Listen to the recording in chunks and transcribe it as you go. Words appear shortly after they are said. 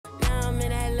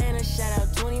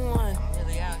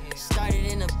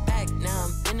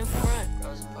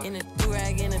In a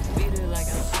do-rag and a beater like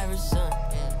I'm Iverson.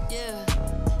 Yeah.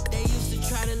 They used to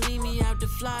try to leave me out the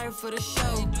flyer for the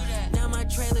show. Now my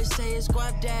trailer say it's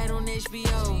Guap Dad on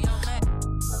HBO.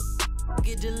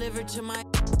 Get delivered to my.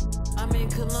 I'm in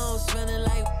Cologne, smelling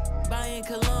like buying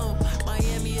cologne.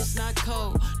 Miami, it's not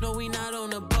cold. No, we not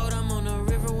on a boat. I'm on the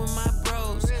river with my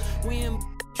bros. We in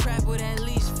trap with at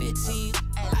least 15.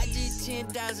 I did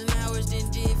 10,000 hours, then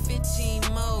did 15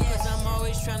 more. Cause I'm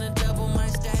always trying to double my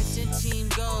stats and team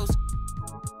goals.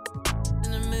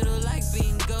 In the middle like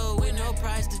bingo, with no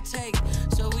prize to take.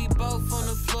 So we both on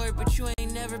the floor, but you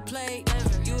ain't never played.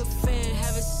 You a fan,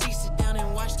 have a seat, sit down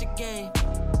and watch the game.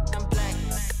 I'm Black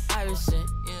Iverson,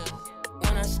 yeah.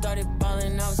 When I started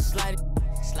balling, I was sliding.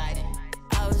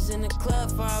 I was in the club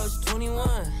before I was 21.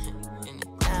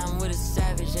 Now I'm with a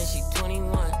savage and she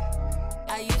 21.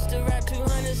 I used to rap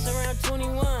 200s around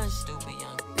 21. Stupid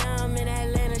young. Now I'm in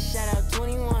Atlanta, shout out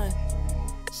 21.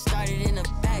 Started in the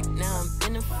back, now I'm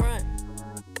in the front.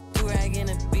 Do-rag in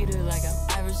a beater like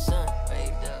I'm Iverson.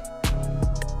 Waved up.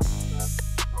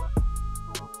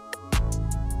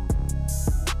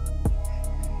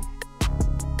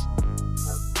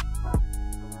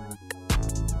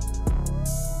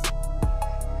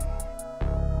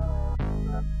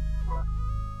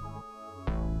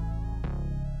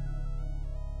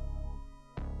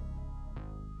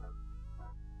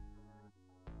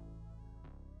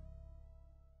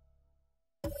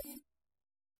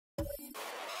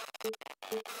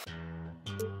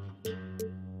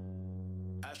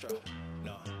 Astro,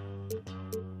 no.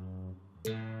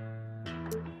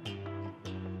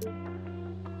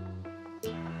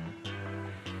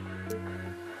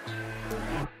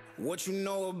 What you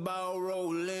know about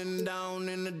rolling down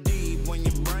in the deep? When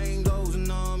your brain goes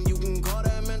numb, you can call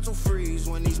that mental freeze.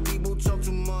 When these people talk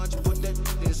too much, put that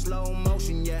in slow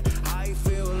motion, yeah. I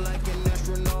feel like an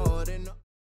astronaut in the.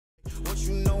 What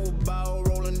you know about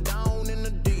rolling down in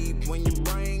the deep? When your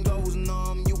brain goes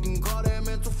numb, you can call that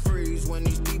mental freeze. When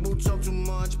these people talk too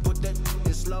much, put that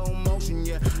in slow motion,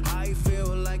 yeah. I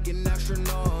feel like an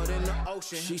astronaut in the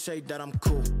ocean. She say that I'm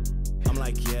cool. I'm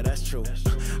like, yeah, that's true.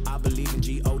 I believe in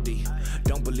G-O-D,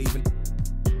 don't believe in.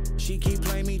 She keep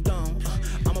playing me dumb.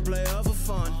 I'm a player for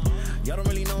fun. Y'all don't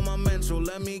really know my mental.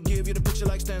 Let me give you the picture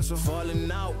like stencil.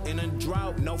 Falling out in a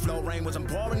drought. No flow rain wasn't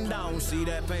pouring down. See,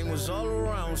 that pain was all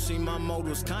around. See, my mode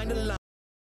was kinda loud.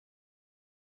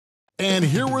 And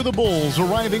here were the Bulls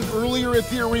arriving earlier at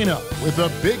the arena with a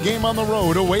big game on the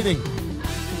road awaiting.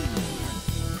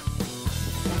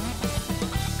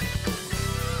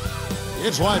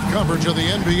 It's live coverage of the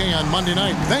NBA on Monday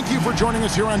night. Thank you for joining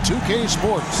us here on 2K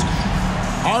Sports.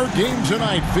 Our game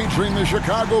tonight featuring the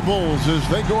Chicago Bulls as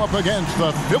they go up against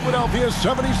the Philadelphia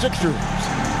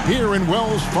 76ers here in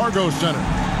Wells Fargo Center.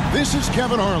 This is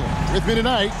Kevin Harlan. With me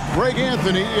tonight, Greg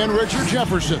Anthony and Richard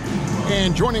Jefferson.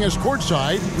 And joining us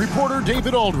courtside, reporter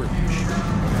David Aldridge.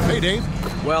 Hey,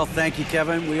 Dave. Well, thank you,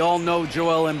 Kevin. We all know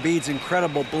Joel Embiid's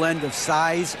incredible blend of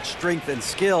size, strength, and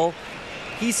skill.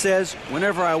 He says,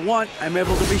 whenever I want, I'm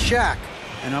able to be Shaq.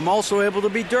 And I'm also able to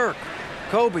be Dirk,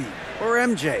 Kobe, or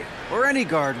MJ, or any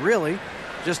guard, really.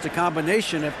 Just a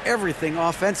combination of everything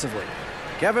offensively.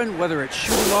 Kevin, whether it's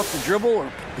shooting off the dribble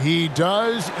or... He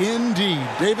does indeed.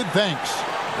 David, thanks.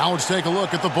 Now let's take a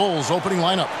look at the Bulls' opening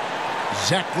lineup.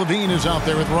 Zach LaVine is out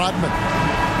there with Rodman.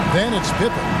 Then it's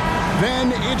Pippen.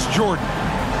 Then it's Jordan.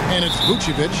 And it's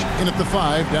Vucevic in at the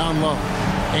 5 down low.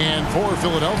 And for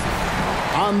Philadelphia,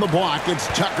 on the block, it's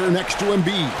Tucker next to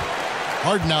Embiid.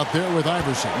 Harden out there with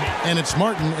Iverson. And it's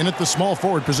Martin in at the small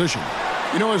forward position.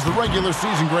 You know, as the regular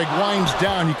season, Greg, winds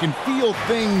down, you can feel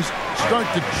things start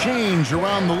to change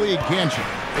around the league, can't you?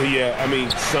 Yeah, I mean,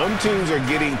 some teams are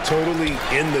getting totally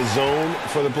in the zone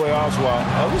for the playoffs, while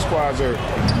other squads are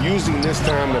using this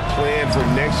time to plan for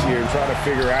next year and try to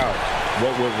figure out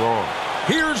what went wrong.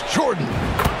 Here's Jordan.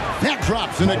 That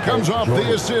drops, and it comes off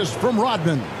the assist from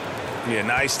Rodman. Yeah,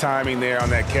 nice timing there on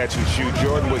that catch and shoot.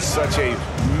 Jordan with such a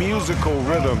musical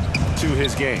rhythm to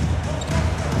his game.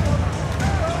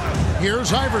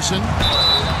 Here's Iverson.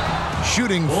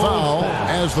 Shooting foul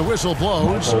as the whistle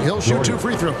blows. He'll shoot 2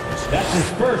 free throws. That's his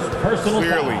first personal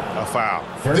Clearly foul. a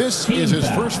foul. This is his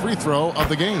first free throw of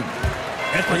the game.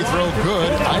 Free throw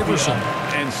good, Iverson.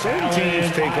 And some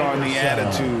teams take on the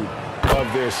attitude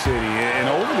of their city. And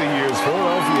over the years,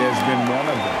 Philadelphia has been one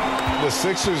of them. The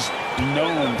Sixers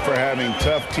known for having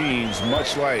tough teams,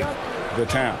 much like the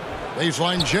town.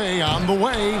 Baseline J on the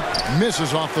way.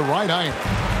 Misses off the right iron.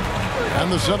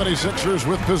 And the 76ers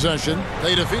with possession.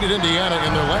 They defeated Indiana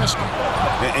in their last game.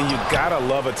 And you gotta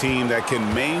love a team that can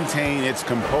maintain its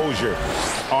composure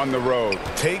on the road.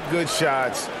 Take good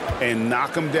shots and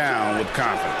knock them down with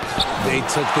confidence. They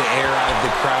took the air out of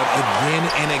the crowd again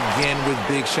and again with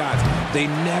big shots. They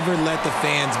never let the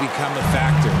fans become a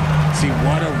factor. See,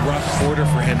 what a rough quarter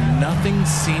for him. Nothing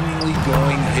seemingly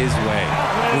going his way.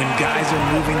 When guys are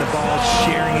moving the ball,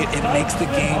 sharing it, it makes the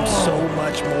game so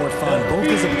much more fun, both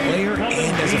as a player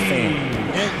and as a fan.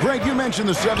 And Greg, you mentioned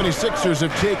the 76ers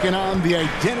have taken on the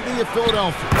identity of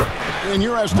Philadelphia. In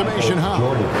your estimation, how?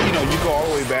 You know, you go all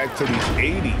the way back to the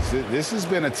 80s. This has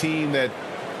been a team that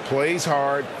plays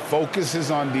hard,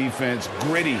 focuses on defense,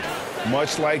 gritty,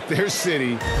 much like their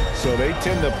city, so they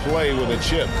tend to play with a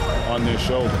chip on their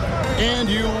shoulder. And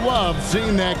you love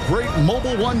seeing that great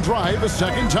mobile one drive a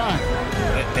second time.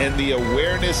 And the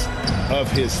awareness of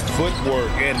his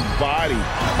footwork and body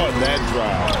on that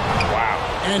drive. Wow.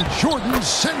 And Jordan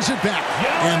sends it back.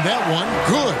 And that one,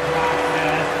 good.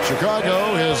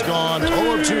 Chicago has gone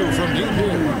 0 of 2 from deep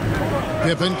here.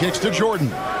 Pippen kicks to Jordan.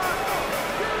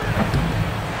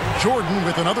 Jordan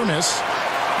with another miss.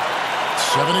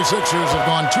 76ers have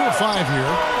gone 2 of 5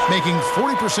 here, making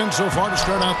 40% so far to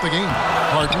start out the game.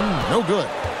 Harden, no good.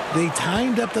 They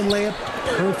timed up the layup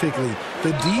perfectly.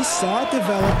 The D saw it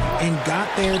develop and got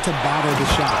there to bother the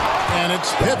shot. And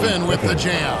it's Pippen with the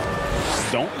jam.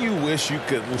 Don't you wish you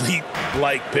could leap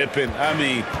like Pippen? I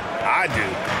mean, I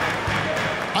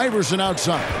do. Iverson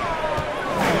outside.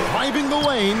 Driving the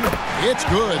lane. It's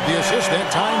good. The assist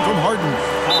that time from Harden.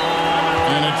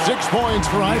 And it's 6 points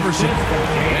for Iverson.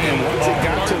 And once it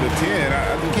got to the 10,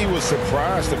 I think he was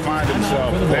surprised to find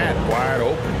himself that wide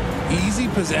open. Easy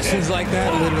possessions like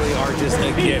that literally are just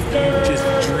a gift. You just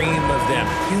dream of them.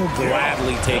 He'll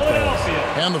gladly take those.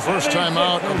 And the first time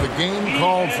out of the game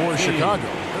called for Chicago.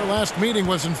 Their last meeting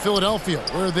was in Philadelphia,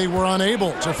 where they were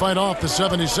unable to fight off the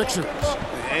 76ers.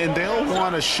 And they'll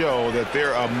want to show that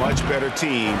they're a much better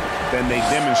team than they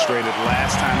demonstrated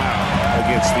last time out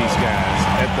against these guys.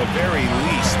 At the very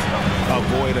least,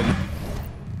 avoid another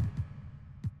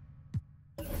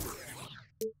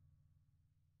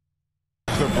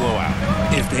blowout.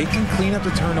 If they can clean up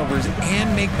the turnovers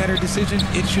and make better decisions,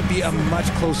 it should be a much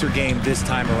closer game this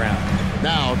time around.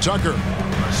 Now Tucker.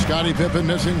 Scottie Pippen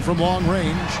missing from long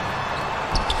range.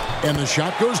 And the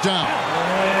shot goes down.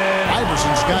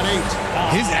 Iverson's got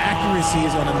 8. His accuracy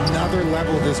is on another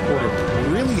level this quarter.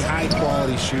 Really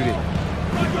high-quality shooting.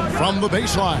 From the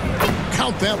baseline.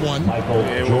 Count that one.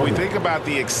 And when we think about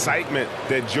the excitement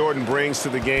that Jordan brings to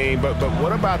the game, but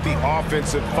what about the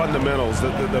offensive fundamentals?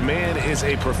 The man is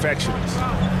a perfectionist.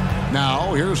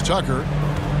 Now, here's Tucker.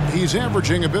 He's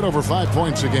averaging a bit over 5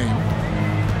 points a game.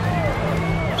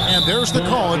 And there's the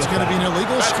call. It's going to be an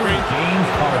illegal screen.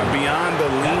 Beyond the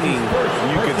leaning,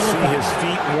 you can see his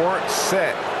feet weren't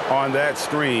set on that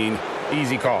screen.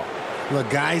 Easy call. Look,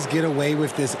 guys get away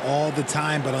with this all the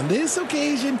time, but on this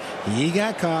occasion, he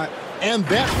got caught. And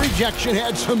that rejection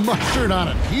had some mustard on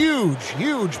it. Huge,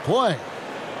 huge play.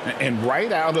 And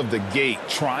right out of the gate,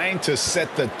 trying to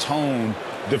set the tone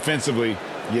defensively,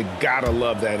 you gotta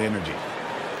love that energy.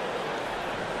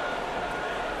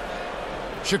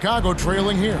 Chicago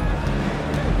trailing here.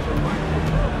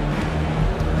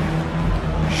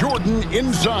 Jordan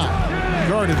inside,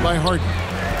 guarded by Harden.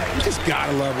 You just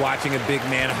gotta love watching a big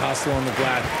man hustle on the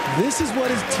glass. This is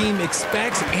what his team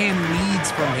expects and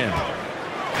needs from him.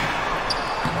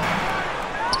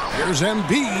 Here's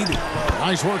Embiid.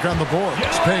 Nice work on the board.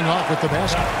 It's paying off with the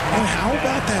basket. And how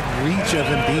about that reach of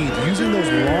Embiid, using those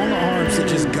long arms to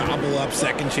just gobble up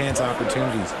second chance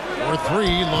opportunities. For 3,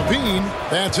 LaVine.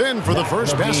 That's in for the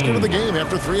first basket of the game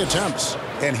after 3 attempts.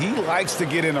 And he likes to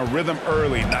get in a rhythm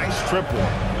early. Nice triple.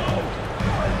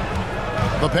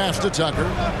 The pass to Tucker.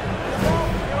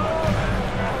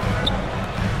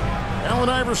 Allen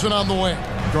Iverson on the way,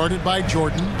 guarded by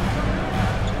Jordan.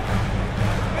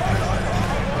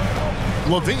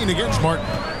 LaVine against Martin.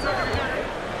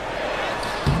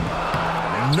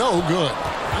 No good.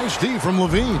 Nice D from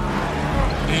LaVine.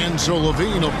 And so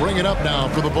LaVine will bring it up now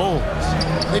for the Bulls.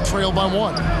 They trail by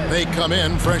 1. They come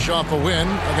in fresh off a win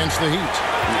against the Heat.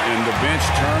 And the bench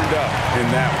turned up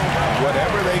in that one.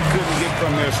 Whatever they couldn't get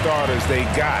from their starters, they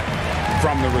got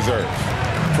from the reserves.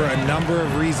 For a number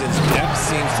of reasons, depth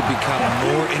seems to become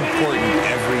more important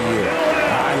every year.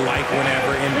 I like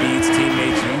whenever Embiid's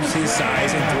teammates use his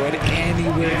size and throw it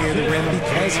anywhere near the rim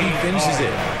because he finishes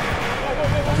it.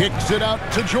 Kicks it out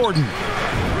to Jordan.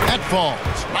 That falls.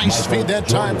 Nice feed that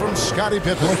time from Scottie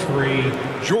Pippen.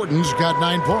 Jordan's got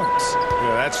 9 points.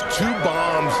 Yeah, that's 2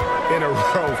 bombs in a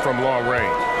row from long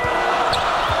range.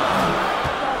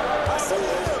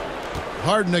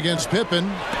 Harden against Pippen.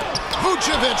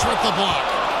 Vucevic with the block.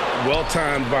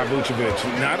 Well-timed by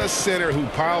Vucevic. Not a center who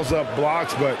piles up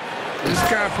blocks, but this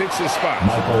guy picks his spot.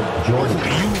 Michael Jordan.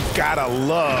 You've got to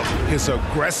love his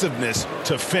aggressiveness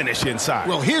to finish inside.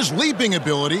 Well, his leaping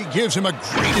ability gives him a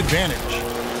great advantage.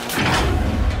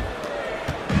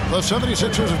 The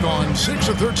 76ers have gone 6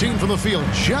 of 13 from the field,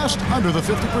 just under the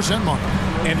 50% mark.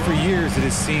 And for years, it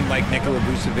has seemed like Nikola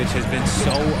Vucevic has been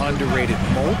so underrated.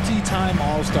 Multi-time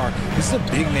All-Star. This is a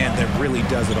big man that really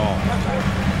does it all.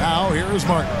 Now, here is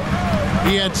Martin.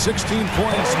 He had 16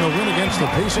 points in the win against the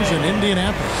Pacers in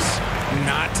Indianapolis.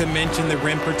 Not to mention the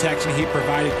rim protection he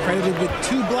provided, credited with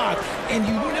 2 blocks, and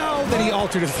you know that he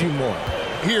altered a few more.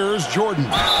 Here's Jordan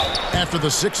after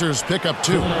the Sixers pick up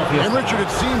 2. And Richard, it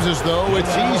seems as though it's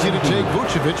easy to take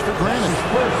Vucevic for granted.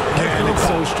 And it's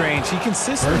so strange. He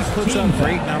consistently puts up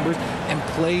great numbers and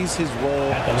plays his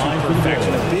role to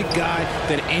perfection. A big guy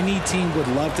that any team would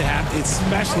love to have,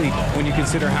 especially when you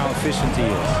consider how efficient he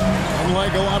is.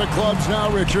 Unlike a lot of clubs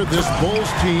now, Richard, this Bulls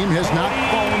team has not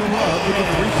fallen in love with the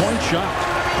three-point shot.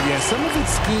 Yeah, some of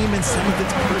it's scheme and some of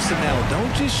it's personnel.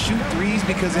 Don't just shoot threes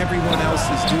because everyone else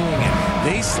is doing it.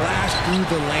 They slash through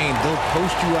the lane. They'll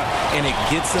post you up, and it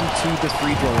gets them to the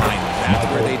free throw line. That's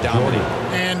where they dominate.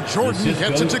 And Jordan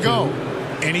gets it to go.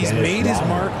 And he's made his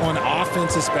mark on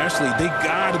offense especially. They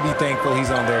got to be thankful he's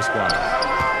on their squad.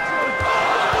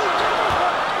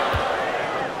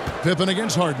 Pippen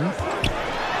against Harden.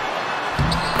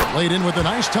 Laid in with a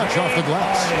nice touch off the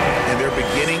glass. And they're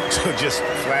beginning to just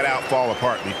flat out fall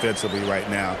apart defensively right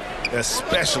now,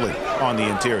 especially on the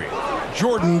interior.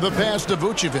 Jordan, the pass to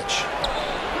Vucevic.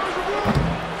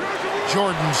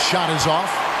 Jordan's shot is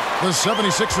off. The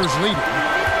 76ers lead.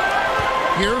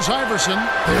 Here's Iverson.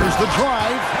 There's the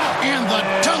drive. And the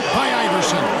dunk by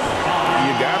Iverson.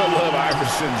 You got to love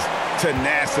Iverson's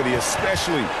tenacity,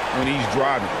 especially when he's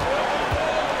driving.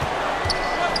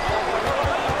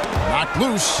 Knocked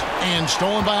loose and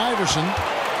stolen by Iverson.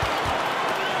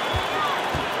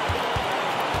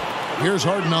 Here's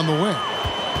Harden on the wing.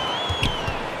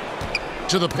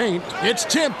 To the paint. It's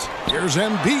tipped. Here's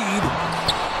Embiid.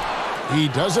 He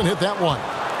doesn't hit that one.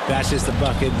 That's just a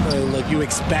bucket like you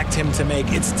expect him to make.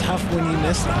 It's tough when you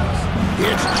miss those.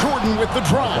 It's Jordan with the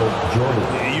drive.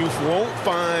 You won't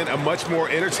find a much more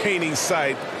entertaining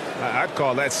sight. I'd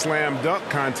call that slam dunk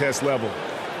contest level.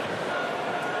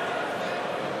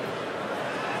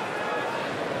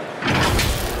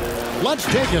 Let's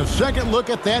take a second look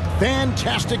at that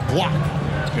fantastic block.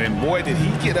 And boy, did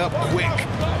he get up quick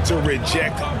to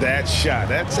reject that shot.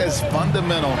 That's as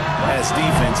fundamental as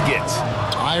defense gets.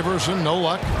 Iverson, no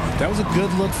luck. That was a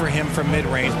good look for him from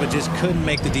mid-range, but just couldn't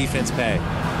make the defense pay.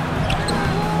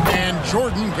 And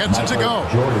Jordan gets it to go.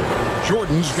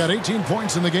 Jordan's got 18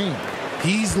 points in the game.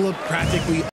 He's looked practically